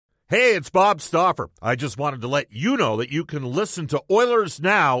Hey, it's Bob Stauffer. I just wanted to let you know that you can listen to Oilers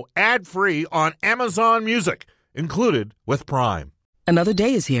Now ad-free on Amazon Music, included with Prime. Another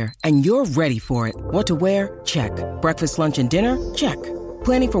day is here, and you're ready for it. What to wear? Check. Breakfast, lunch, and dinner? Check.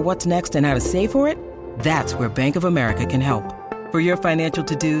 Planning for what's next and how to save for it? That's where Bank of America can help. For your financial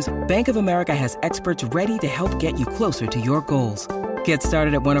to-dos, Bank of America has experts ready to help get you closer to your goals. Get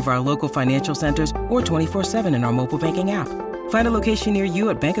started at one of our local financial centers or 24/7 in our mobile banking app. Find a location near you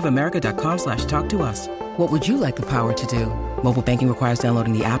at bankofamerica.com/talktous. What would you like the power to do? Mobile banking requires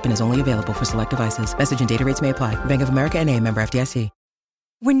downloading the app and is only available for select devices. Message and data rates may apply. Bank of America N.A., member FDIC.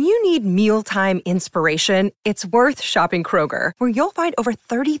 When you need mealtime inspiration, it's worth shopping Kroger, where you'll find over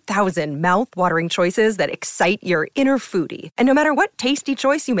 30,000 mouth-watering choices that excite your inner foodie. And no matter what tasty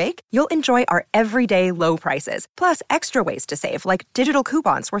choice you make, you'll enjoy our everyday low prices, plus extra ways to save, like digital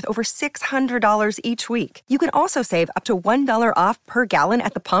coupons worth over $600 each week. You can also save up to $1 off per gallon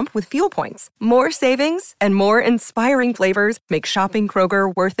at the pump with fuel points. More savings and more inspiring flavors make shopping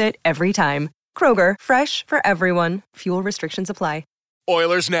Kroger worth it every time. Kroger, fresh for everyone. Fuel restrictions apply.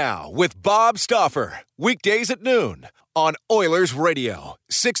 Oilers Now with Bob Stauffer. Weekdays at noon on Oilers Radio,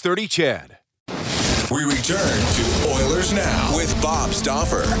 630 CHED. We return to Oilers Now with Bob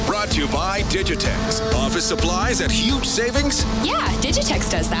Stauffer. Brought to you by Digitex. Office supplies at huge savings? Yeah, Digitex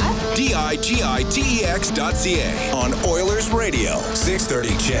does that. Digitex.ca on Oilers Radio,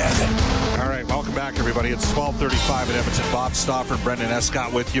 630 CHED. All right, welcome back, everybody. It's 12:35 at Edmonton. Bob Stauffer, Brendan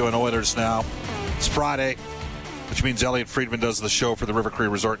Escott with you on Oilers Now. It's Friday, which means Elliot Friedman does the show for the River Cree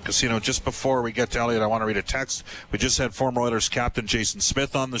Resort and Casino. Just before we get to Elliot, I want to read a text. We just had former Oilers captain Jason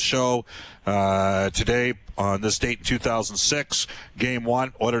Smith on the show today on this date in 2006. Game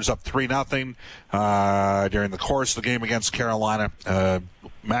 1, Oilers up 3-0 during the course of the game against Carolina.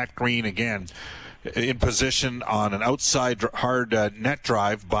 Matt Green again in position on an outside hard net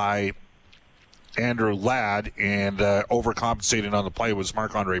drive by Andrew Ladd, and overcompensating on the play was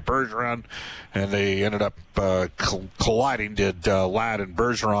Marc-Andre Bergeron, and they ended up colliding, did Ladd and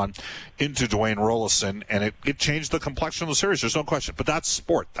Bergeron, into Dwayne Roloson, and it changed the complexion of the series. There's no question, but that's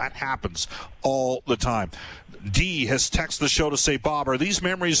sport. That happens all the time. D has texted the show to say, Bob, are these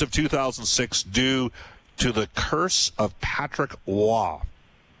memories of 2006 due to the curse of Patrick Waugh?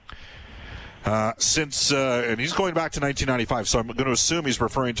 And he's going back to 1995, so I'm going to assume he's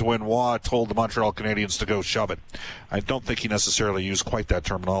referring to when Waugh told the Montreal Canadiens to go shove it. I don't think he necessarily used quite that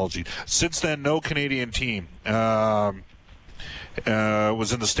terminology. Since then, no Canadian team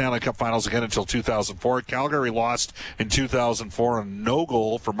was in the Stanley Cup Finals again until 2004. Calgary lost in 2004 on no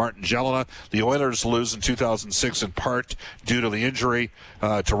goal for Martin Gelinas. The Oilers lose in 2006 in part due to the injury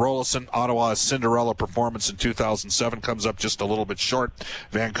to Roloson. Ottawa's Cinderella performance in 2007 comes up just a little bit short.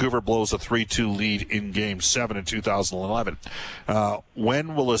 Vancouver blows a 3-2 lead in Game 7 in 2011.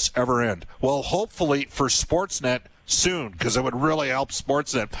 When will this ever end? Well, hopefully for Sportsnet soon, because it would really help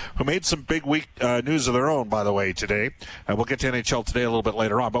Sportsnet, who made some big week news of their own, by the way, today. And we'll get to NHL Today a little bit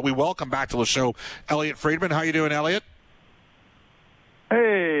later on. But we welcome back to the show Elliot Friedman. How you doing, Elliot?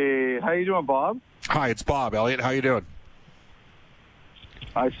 Hey, how you doing, Bob? Hi, it's Bob. Elliot, how you doing?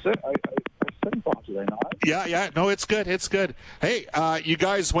 I said Bob, did I not? Yeah. No, it's good. It's good. Hey, you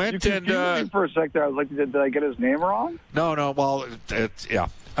guys went you confused me for a sec there. I was like, did I get his name wrong? No. Well, yeah.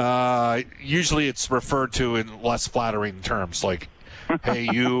 Usually it's referred to in less flattering terms, like "Hey,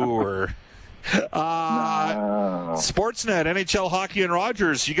 you" or No. Sportsnet, NHL Hockey and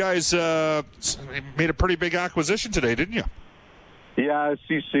Rogers. You guys made a pretty big acquisition today, didn't you? Yeah,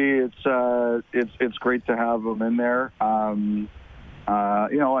 CC. It's great to have him in there.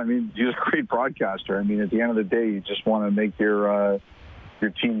 He's a great broadcaster. I mean, at the end of the day, you just want to make your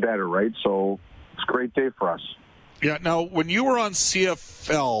team better, right? So it's a great day for us. Yeah. Now, when you were on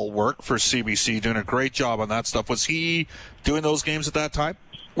CFL work for CBC, doing a great job on that stuff, was he doing those games at that time?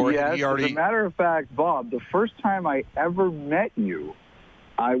 Or yes, he already... as a matter of fact, Bob, the first time I ever met you,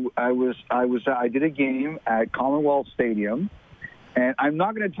 I did a game at Commonwealth Stadium, and I'm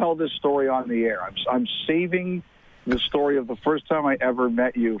not going to tell this story on the air. I'm saving the story of the first time I ever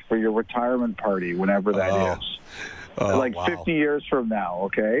met you for your retirement party, whenever that is. 50 years from now,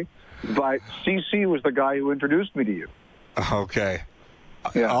 okay? But CC was the guy who introduced me to you. Okay.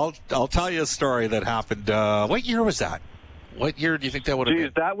 Yeah. I'll tell you a story that happened. What year was that? What year do you think that would have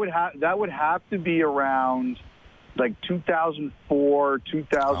been? That would have to be around like 2004,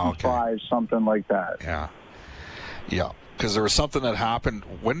 2005, something like that. Yeah. Because there was something that happened.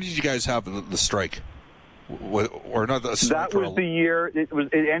 When did you guys have the strike? Or not the strike? That was the year. It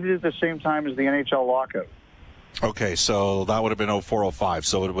ended at the same time as the NHL lockout. Okay, so that would have been 04-05,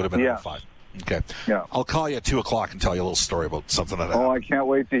 so it would have been 05. Okay. Yeah. I'll call you at 2:00 and tell you a little story about something that happened. Oh, I can't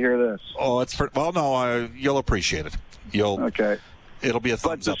wait to hear this. Oh, you'll appreciate it. Okay. It'll be a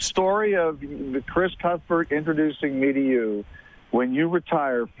thumbs up. But the story of Chris Cuthbert introducing me to you, when you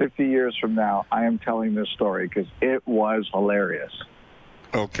retire 50 years from now, I am telling this story because it was hilarious.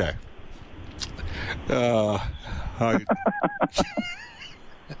 Okay. Well,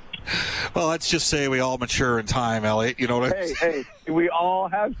 let's just say we all mature in time, Elliot. You know what I'm saying? Hey, we all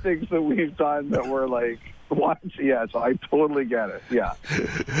have things that we've done that we're like, what? Yes, I totally get it. Yeah.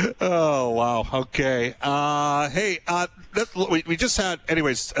 Oh, wow. Okay. We just had,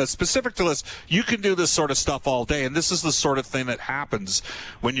 anyways, specific to this, you can do this sort of stuff all day, and this is the sort of thing that happens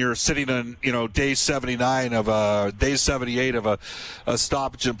when you're sitting on, day 78 of a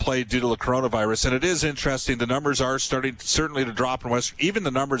stoppage in play due to the coronavirus. And it is interesting. The numbers are starting certainly to drop in West. Even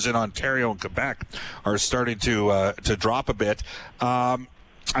the numbers in Ontario and Quebec are starting to drop a bit.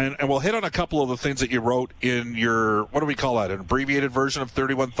 And we'll hit on a couple of the things that you wrote in your, what do we call that, an abbreviated version of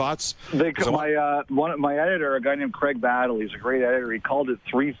 31 Thoughts? My editor, a guy named Craig Battle, he's a great editor, he called it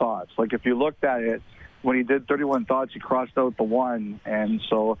 3 Thoughts. Like, if you looked at it, when he did 31 Thoughts, he crossed out the 1. And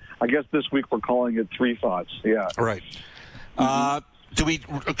so I guess this week we're calling it 3 Thoughts. Yeah. Right.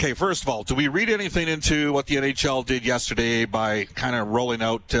 First of all, do we read anything into what the NHL did yesterday by kind of rolling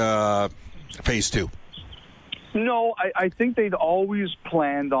out Phase 2? No, I think they'd always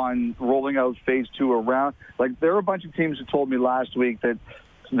planned on rolling out Phase 2 around. Like, there were a bunch of teams that told me last week that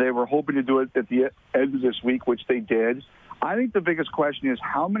they were hoping to do it at the end of this week, which they did. I think the biggest question is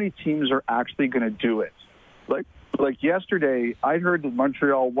how many teams are actually going to do it. Like yesterday, I heard that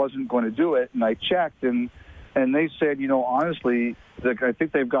Montreal wasn't going to do it, and I checked, and they said, honestly, I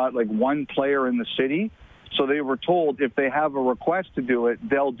think they've got like one player in the city, so they were told if they have a request to do it,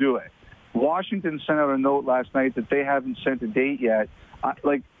 they'll do it. Washington sent out a note last night that they haven't sent a date yet.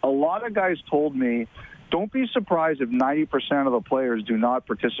 A lot of guys told me, don't be surprised if 90% of the players do not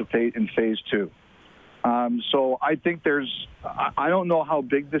participate in Phase 2. So I think I don't know how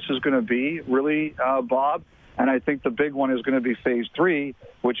big this is going to be, really, Bob. And I think the big one is going to be Phase 3,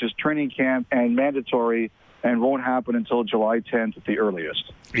 which is training camp and mandatory, and won't happen until July 10th at the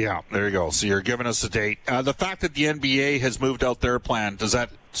earliest. Yeah, there you go. So you're giving us a date. The fact that the NBA has moved out their plan, does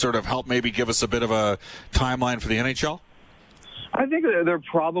that sort of help maybe give us a bit of a timeline for the NHL? I think they're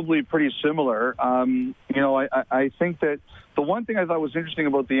probably pretty similar. I think that the one thing I thought was interesting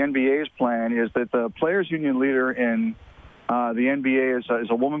about the NBA's plan is that the players' union leader in the NBA is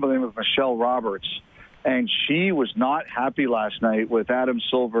a woman by the name of Michelle Roberts, and she was not happy last night with Adam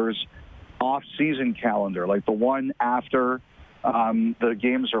Silver's off-season calendar, like the one after the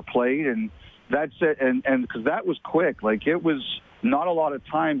games are played, and that's it. And because that was quick, like it was not a lot of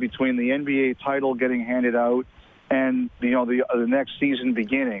time between the NBA title getting handed out and the next season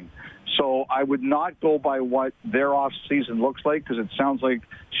beginning. So I would not go by what their off-season looks like because it sounds like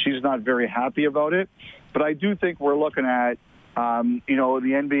she's not very happy about it. But I do think we're looking at the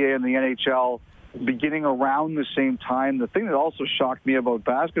NBA and the NHL beginning around the same time. The thing that also shocked me about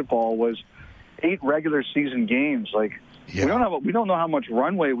basketball was 8 regular season games. We don't know how much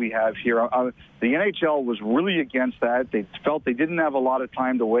runway we have here. The NHL was really against that. They felt they didn't have a lot of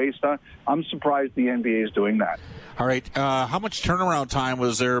time to waste. I'm surprised the NBA is doing that. All right. How much turnaround time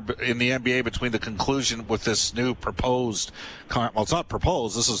was there in the NBA between the conclusion with this new proposed? Well, it's not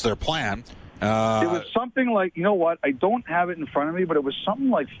proposed. This is their plan. It was something like, you know what? I don't have it in front of me, but it was something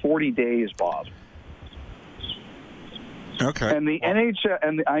like 40 days, Bob. Okay. And the NHL,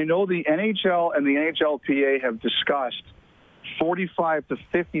 and I know the NHL and the NHLPA have discussed 45 to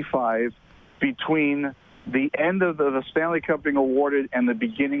 55 between the end of the Stanley Cup being awarded and the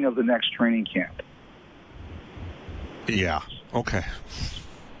beginning of the next training camp. Yeah. Okay.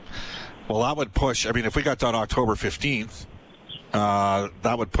 Well, that would push. I mean, if we got done October 15th,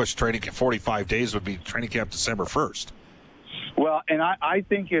 that would push training camp. 45 days would be training camp December 1st. Well, and I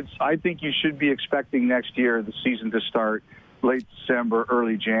think you should be expecting next year the season to start late December,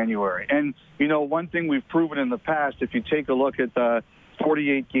 early January. And, one thing we've proven in the past, if you take a look at the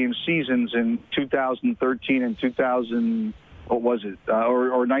 48-game seasons in 2013 and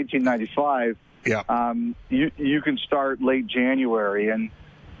 1995, yeah. You can start late January. And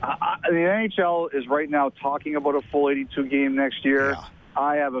the NHL is right now talking about a full 82 game next year. Yeah.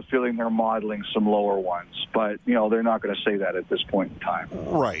 I have a feeling they're modeling some lower ones, but they're not going to say that at this point in time.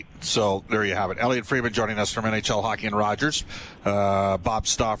 Right. So there you have it. Elliot Friedman joining us from NHL Hockey and Rogers. Bob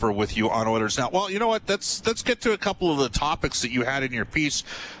Stauffer with you on Oilers Now. Well, you know what? Let's get to a couple of the topics that you had in your piece.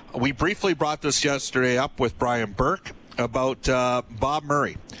 We briefly brought this yesterday up with Brian Burke, about Bob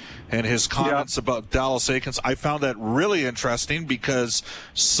Murray and his comments about Dallas Eakins. I found that really interesting because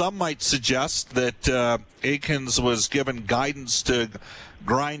some might suggest that Eakins was given guidance to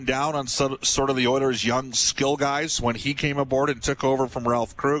grind down on sort of the Oilers' young skill guys when he came aboard and took over from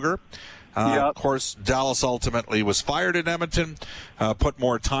Ralph Kruger. Of course, Dallas ultimately was fired in Edmonton, put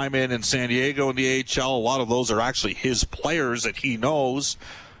more time in San Diego in the AHL. A lot of those are actually his players that he knows,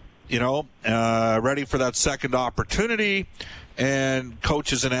 ready for that second opportunity. And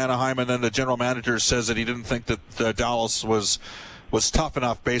coaches in Anaheim, and then the general manager says that he didn't think that Dallas was tough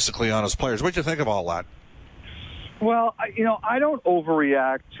enough, basically, on his players. What do you think of all that? Well, I don't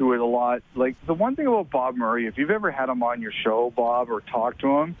overreact to it a lot. Like, the one thing about Bob Murray, if you've ever had him on your show, Bob, or talked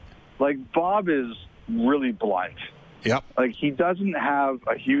to him, like, Bob is really blunt. Yep. Like, he doesn't have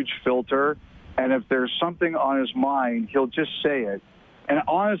a huge filter, and if there's something on his mind, he'll just say it. And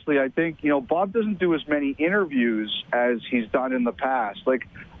honestly, I think, Bob doesn't do as many interviews as he's done in the past. Like,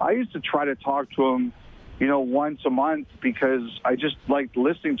 I used to try to talk to him, once a month because I just liked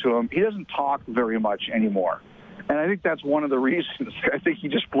listening to him. He doesn't talk very much anymore. And I think that's one of the reasons. I think he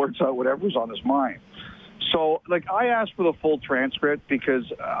just blurts out whatever's on his mind. So, like, I asked for the full transcript because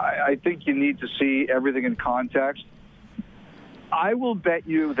I think you need to see everything in context. I will bet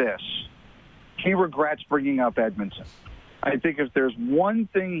you this. He regrets bringing up Edmonton. I think if there's one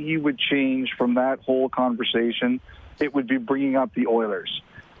thing he would change from that whole conversation, it would be bringing up the Oilers.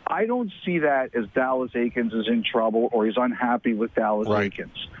 I don't see that as Dallas Eakins is in trouble or he's unhappy with Dallas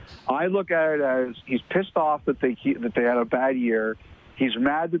Eakins. I look at it as he's pissed off that they had a bad year. He's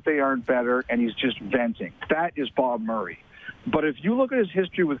mad that they aren't better, and he's just venting. That is Bob Murray. But if you look at his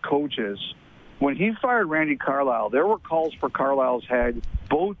history with coaches, when he fired Randy Carlyle, there were calls for Carlyle's head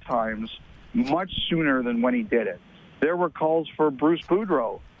both times much sooner than when he did it. There were calls for Bruce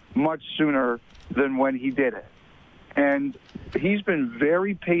Boudreau much sooner than when he did it. And he's been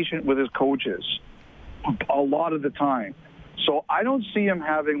very patient with his coaches a lot of the time. So I don't see him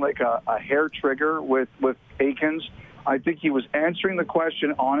having like a hair trigger with Eakins. I think he was answering the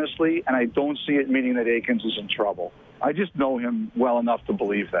question honestly, and I don't see it meaning that Eakins is in trouble. I just know him well enough to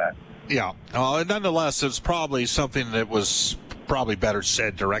believe that. Yeah. Nonetheless, it's probably something that was probably better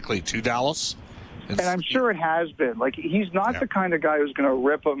said directly to Dallas. And I'm sure it has been. Like, he's not the kind of guy who's going to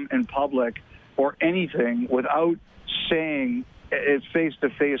rip him in public or anything without saying it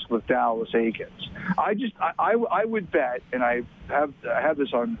face-to-face with Dallas Eakins. I would bet, and I have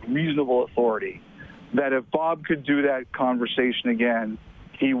this on reasonable authority, that if Bob could do that conversation again,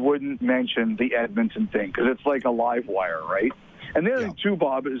 he wouldn't mention the Edmonton thing because it's like a live wire, right? And the other thing, too,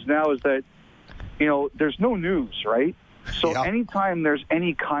 Bob, is that, there's no news, right? So anytime there's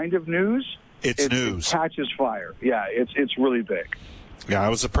any kind of news, it's news. It catches fire. Yeah, it's really big. Yeah, it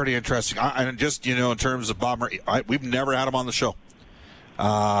was a pretty interesting. And just, in terms of Bob Murray, we've never had him on the show.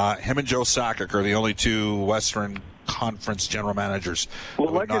 Him and Joe Sakic are the only two Western Conference general managers.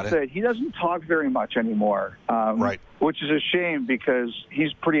 Well, like I said, he doesn't talk very much anymore, right? Which is a shame because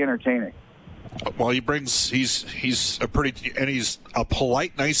he's pretty entertaining. Well, he's a pretty, and he's a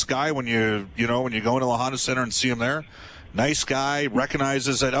polite, nice guy when you go into the Honda Center and see him there. Nice guy,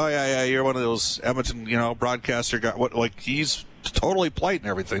 recognizes that, oh, yeah, you're one of those Edmonton, broadcaster guy. He's totally polite and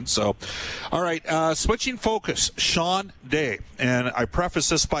everything. So, all right, switching focus, Sean Day. And I preface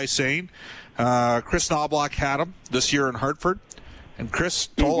this by saying Chris Knobloch had him this year in Hartford. And Chris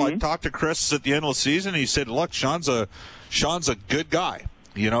I talked to Chris at the end of the season. He said, look, Sean's a good guy.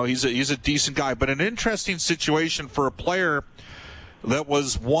 He's a decent guy. But an interesting situation for a player that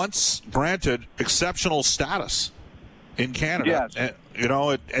was once granted exceptional status in Canada. Yes.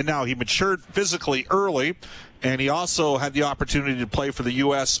 And now he matured physically early, and he also had the opportunity to play for the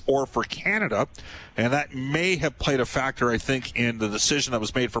U.S. or for Canada, and that may have played a factor, I think, in the decision that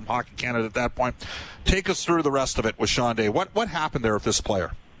was made from Hockey Canada at that point. Take us through the rest of it with Sean Day. What happened there with this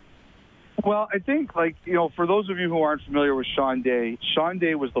player? Well, I think, for those of you who aren't familiar with Sean Day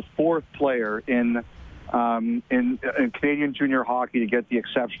was the fourth player in Canadian junior hockey to get the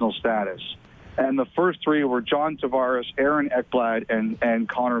exceptional status. And the first three were John Tavares, Aaron Ekblad, and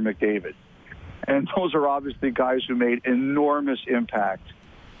Connor McDavid. And those are obviously guys who made enormous impact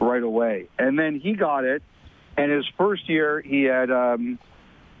right away. And then he got it, and his first year he had a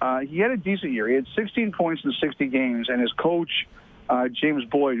decent year. He had 16 points in 60 games, and his coach, James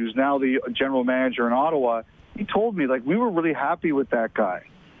Boyd, who's now the general manager in Ottawa, he told me, we were really happy with that guy.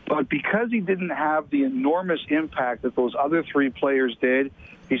 But because he didn't have the enormous impact that those other three players did,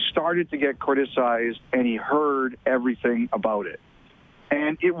 he started to get criticized, and he heard everything about it.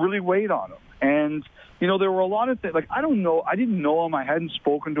 And it really weighed on him. And, you know, there were a lot of things. Like, I didn't know him. I hadn't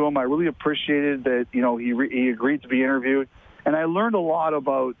spoken to him. I really appreciated that, you know, he agreed to be interviewed. And I learned a lot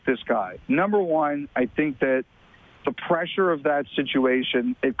about this guy. Number one, I think that the pressure of that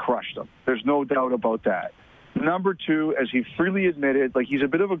situation, it crushed him. There's no doubt about that. Number two, as he freely admitted, like, he's a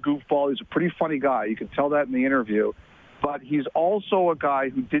bit of a goofball. He's a pretty funny guy. You can tell that in the interview. But he's also a guy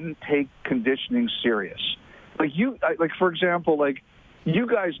who didn't take conditioning serious. Like, for example, like, you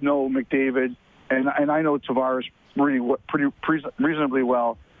guys know McDavid, and I know Tavares pretty reasonably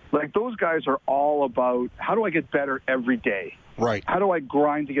well. Like, those guys are all about, how do I get better every day? Right. How do I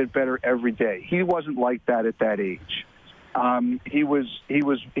grind to get better every day? He wasn't like that at that age. He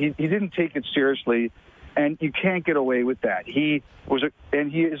didn't take it seriously, and you can't get away with that. He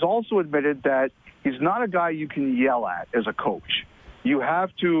has also admitted that he's not a guy you can yell at as a coach. You have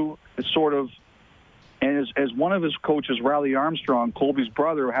to sort of, and as one of his coaches, Riley Armstrong, Colby's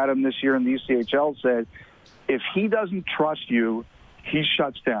brother, who had him this year in the ECHL, said, if he doesn't trust you, he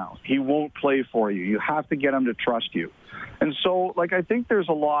shuts down. He won't play for you. You have to get him to trust you. And so, like, I think there's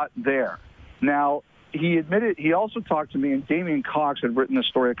a lot there. Now, he also talked to me, and Damien Cox had written this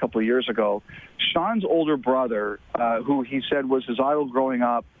story a couple of years ago. Sean's older brother, who he said was his idol growing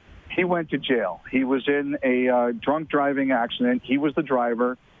up, he went to jail. He was in a drunk driving accident. He was the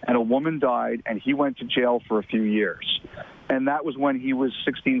driver, and a woman died, and he went to jail for a few years. And that was when he was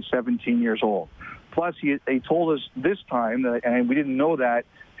 16, 17 years old. Plus, he told us this time, and we didn't know that,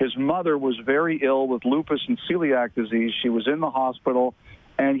 his mother was very ill with lupus and celiac disease. She was in the hospital,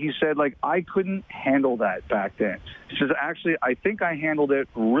 and he said, like, I couldn't handle that back then. He says, actually, I think I handled it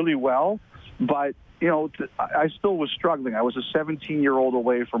really well, but, you know, I still was struggling. I was a 17-year-old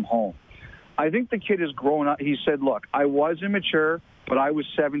away from home. I think the kid has grown up. He said, look, I was immature, but I was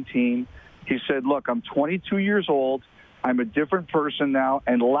 17. He said, look, I'm 22 years old. I'm a different person now.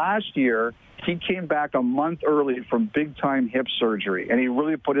 And last year, he came back a month early from big-time hip surgery, and he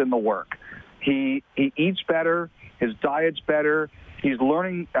really put in the work. He eats better. His diet's better. He's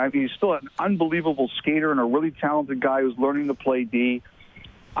learning. He's still an unbelievable skater and a really talented guy who's learning to play D.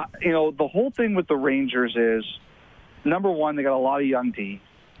 You know, the whole thing with the Rangers is, number one, they got a lot of young D.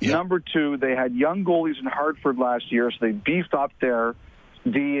 Yep. Number two, they had young goalies in Hartford last year, so they beefed up their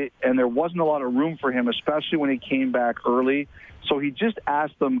D, and there wasn't a lot of room for him, especially when he came back early. So he just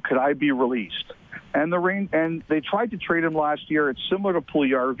asked them, could I be released? And they tried to trade him last year. It's similar to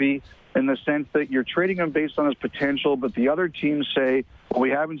Puljujarvi in the sense that you're trading him based on his potential, but the other teams say, well, we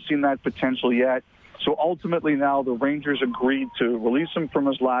haven't seen that potential yet. So ultimately now the Rangers agreed to release him from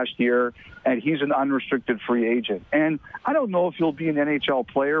his last year, and he's an unrestricted free agent. And I don't know if he'll be an NHL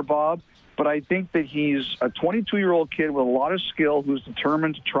player, Bob, but I think that he's a 22-year-old kid with a lot of skill who's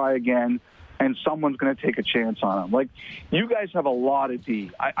determined to try again, and someone's going to take a chance on him. Like, you guys have a lot of D.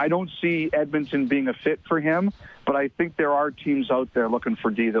 I don't see Edmonton being a fit for him, but I think there are teams out there looking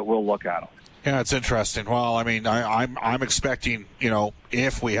for D that will look at him. Yeah, it's interesting. Well, I mean, I'm expecting, you know,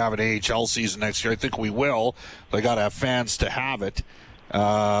 if we have an AHL season next year, I think we will. They got to have fans to have it. You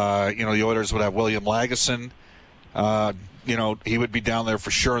know, the Oilers would have William Lagesson. You know, he would be down there for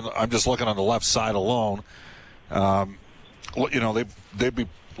sure. I'm just looking on the left side alone. You know, they'd be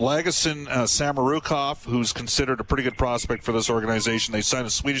Lagesson, Samorukov, who's considered a pretty good prospect for this organization. They signed a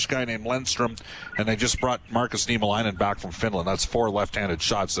Swedish guy named Lundstrom, and they just brought Marcus Niemelainen back from Finland. That's 4 left-handed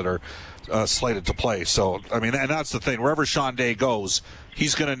shots that are slated to play. So, I mean, and that's the thing. Wherever Sean Day goes,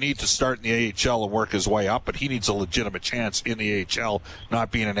 he's going to need to start in the AHL and work his way up, but he needs a legitimate chance in the AHL,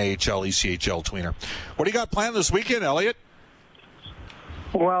 not being an AHL, ECHL tweener. What do you got planned this weekend, Elliot?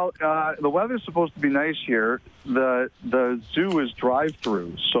 Well, the weather's supposed to be nice here. The zoo is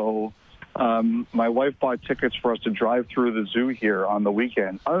drive-through, so my wife bought tickets for us to drive through the zoo here on the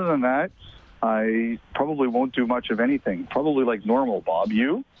weekend. Other than that, I probably won't do much of anything. Probably like normal, Bob.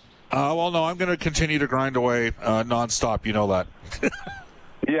 You? Well, no, I'm going to continue to grind away nonstop. You know that.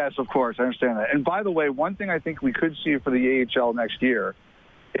 Yes, of course. I understand that. And by the way, one thing I think we could see for the AHL next year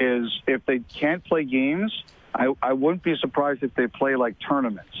is if they can't play games, I wouldn't be surprised if they play like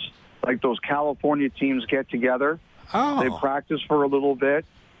tournaments, like those California teams get together. Oh. They practice for a little bit,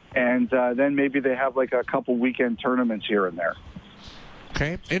 and then maybe they have like a couple weekend tournaments here and there.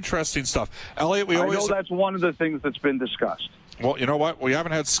 Okay, interesting stuff. Elliot, I know that's one of the things that's been discussed. Well, you know what? We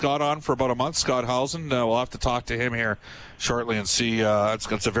haven't had Scott on for about a month, Scott Hausen. We'll have to talk to him here shortly and see.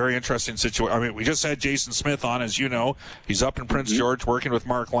 It's a very interesting situation. I mean, we just had Jason Smith on, as you know. He's up in Prince George working with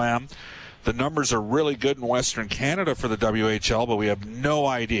Mark Lamb. The numbers are really good in Western Canada for the WHL, but we have no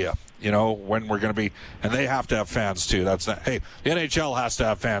idea, you know, when we're going to be. And they have to have fans, too. Hey, the NHL has to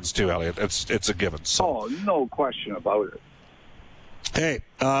have fans, too, Elliot. It's a given. So. Oh, no question about it. Hey,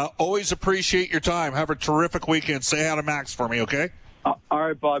 always appreciate your time. Have a terrific weekend. Say hi to Max for me, okay? All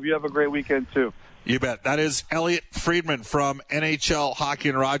right, Bob. You have a great weekend, too. You bet. That is Elliotte Friedman from NHL Hockey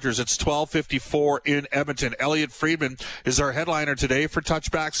and Rogers. It's 12:54 in Edmonton. Elliotte Friedman is our headliner today for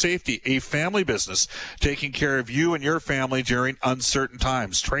Touchback Safety, a family business taking care of you and your family during uncertain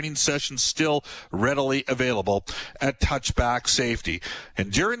times. Training sessions still readily available at Touchback Safety.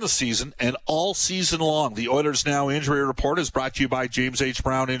 And during the season and all season long, the Oilers Now Injury Report is brought to you by James H.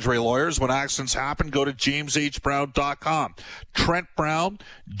 Brown Injury Lawyers. When accidents happen, go to jameshbrown.com. Trent Brown,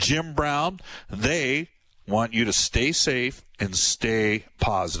 Jim Brown, they want you to stay safe and stay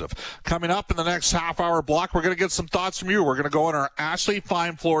positive. Coming up in the next half-hour block, we're going to get some thoughts from you. We're going to go on our Ashley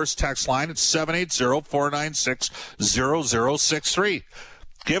Fine Floors text line. It's 780-496-0063.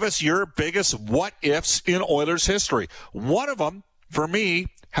 Give us your biggest what-ifs in Oilers history. One of them, for me,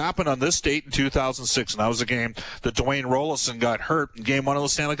 happened on this date in 2006, and that was a game that Dwayne Rollison got hurt in Game 1 of the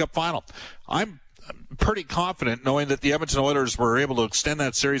Stanley Cup Final. I'm pretty confident, knowing that the Edmonton Oilers were able to extend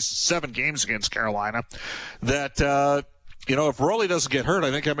that series to 7 games against Carolina, that, if Rolly doesn't get hurt,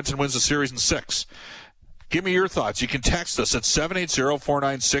 I think Edmonton wins the series in 6. Give me your thoughts. You can text us at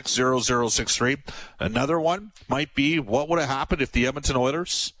 780-496-0063. Another one might be, what would have happened if the Edmonton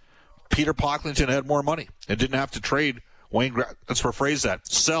Oilers, Peter Pocklington, had more money and didn't have to trade let's rephrase that,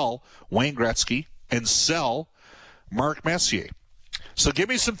 sell Wayne Gretzky and sell Mark Messier. So give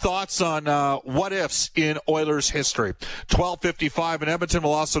me some thoughts on what-ifs in Oilers history. 12:55 in Edmonton.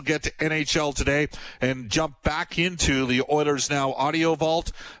 We'll also get to NHL today and jump back into the Oilers Now audio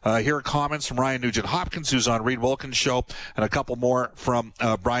vault. Here are comments from Ryan Nugent-Hopkins, who's on Reed Wilkins' show, and a couple more from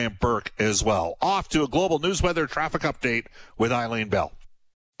Brian Burke as well. Off to a global news weather traffic update with Eileen Bell.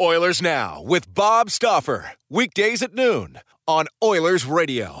 Oilers Now with Bob Stauffer. Weekdays at noon on Oilers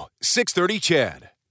Radio, 630 CHED.